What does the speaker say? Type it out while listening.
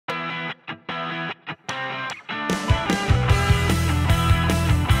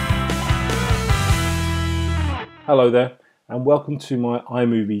Hello there and welcome to my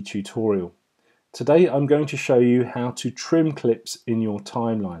iMovie tutorial. Today I'm going to show you how to trim clips in your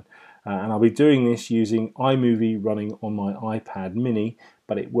timeline and I'll be doing this using iMovie running on my iPad mini,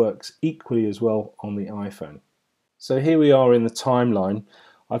 but it works equally as well on the iPhone. So here we are in the timeline.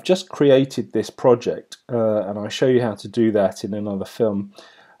 I've just created this project and I'll show you how to do that in another film.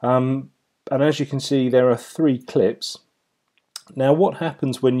 And as you can see, there are 3 clips. Now what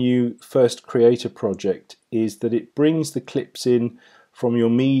happens when you first create a project is that it brings the clips in from your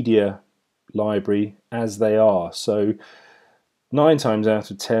media library as they are. So 9 times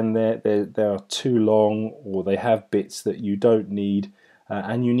out of 10 they are too long, or they have bits that you don't need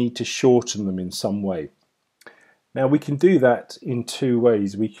and you need to shorten them in some way. Now we can do that in 2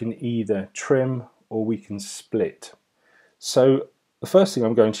 ways. We can either trim or we can split. So the first thing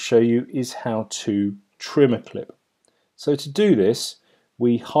I'm going to show you is how to trim a clip. So to do this,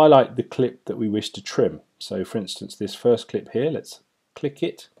 we highlight the clip that we wish to trim. So for instance, this first clip here, let's click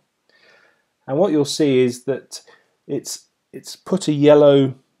it. And what you'll see is that it's put a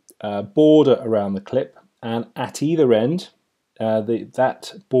yellow border around the clip, and at either end,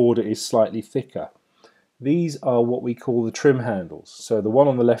 that border is slightly thicker. These are what we call the trim handles. So the one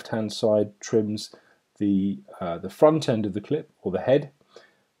on the left-hand side trims the front end of the clip, or the head,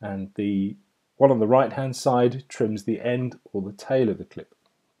 and the one on the right hand side trims the end or the tail of the clip.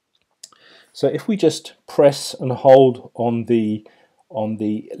 So if we just press and hold on the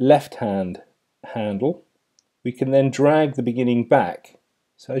left hand handle, we can then drag the beginning back.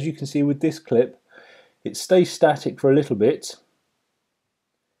 So as you can see with this clip, it stays static for a little bit,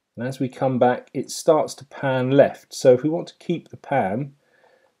 and as we come back it starts to pan left. So if we want to keep the pan,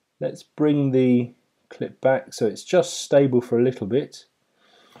 let's bring the clip back so it's just stable for a little bit.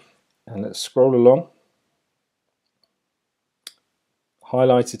 And let's scroll along,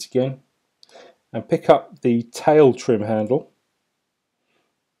 highlight it again, and pick up the tail trim handle,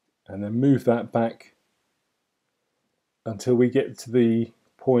 and then move that back until we get to the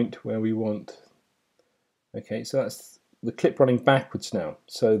point where we want. Okay, so that's the clip running backwards now.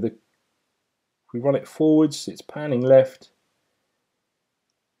 So if we run it forwards, it's panning left,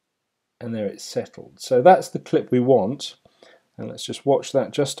 and there it's settled. So that's the clip we want. And let's just watch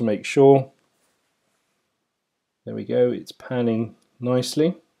that just to make sure. There we go, it's panning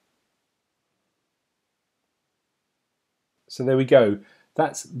nicely. So there we go,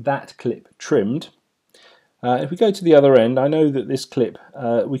 that's that clip trimmed. If we go to the other end, I know that this clip,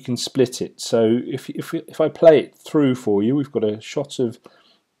 we can split it. So if I play it through for you, we've got a shot of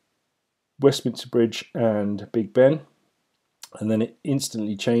Westminster Bridge and Big Ben, and then it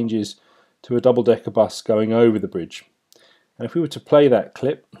instantly changes to a double-decker bus going over the bridge. And if we were to play that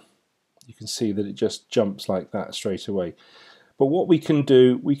clip, you can see that it just jumps like that straight away. But what we can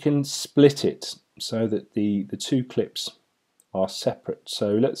do, we can split it so that the 2 clips are separate.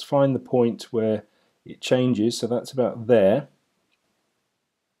 So let's find the point where it changes. So that's about there.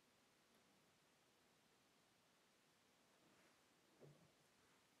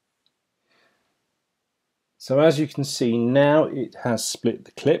 So as you can see now, it has split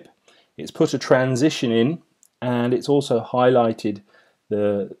the clip. It's put a transition in, and it's also highlighted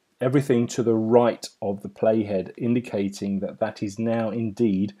everything to the right of the playhead, indicating that that is now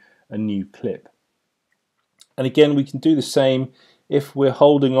indeed a new clip. And again, we can do the same if we're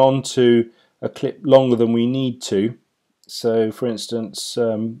holding on to a clip longer than we need to. So for instance,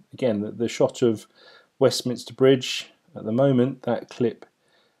 again, the shot of Westminster Bridge at the moment, that clip,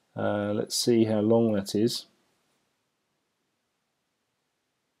 let's see how long that is.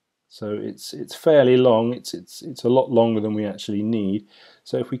 So it's fairly long. It's a lot longer than we actually need.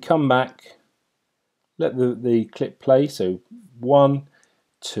 So if we come back, let the clip play. So 1,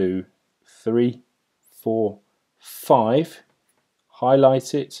 2, 3, 4, 5.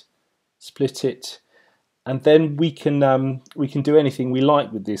 Highlight it, split it, and then we can do anything we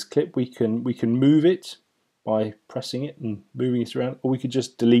like with this clip. We can move it by pressing it and moving it around, or we could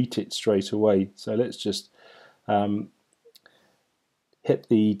just delete it straight away. So let's just hit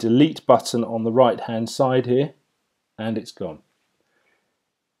the delete button on the right hand side here, and it's gone.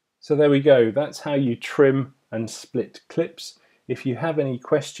 So there we go, that's how you trim and split clips. If you have any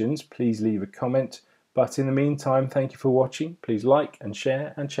questions, please leave a comment, but in the meantime, thank you for watching. Please like and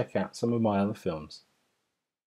share and check out some of my other films.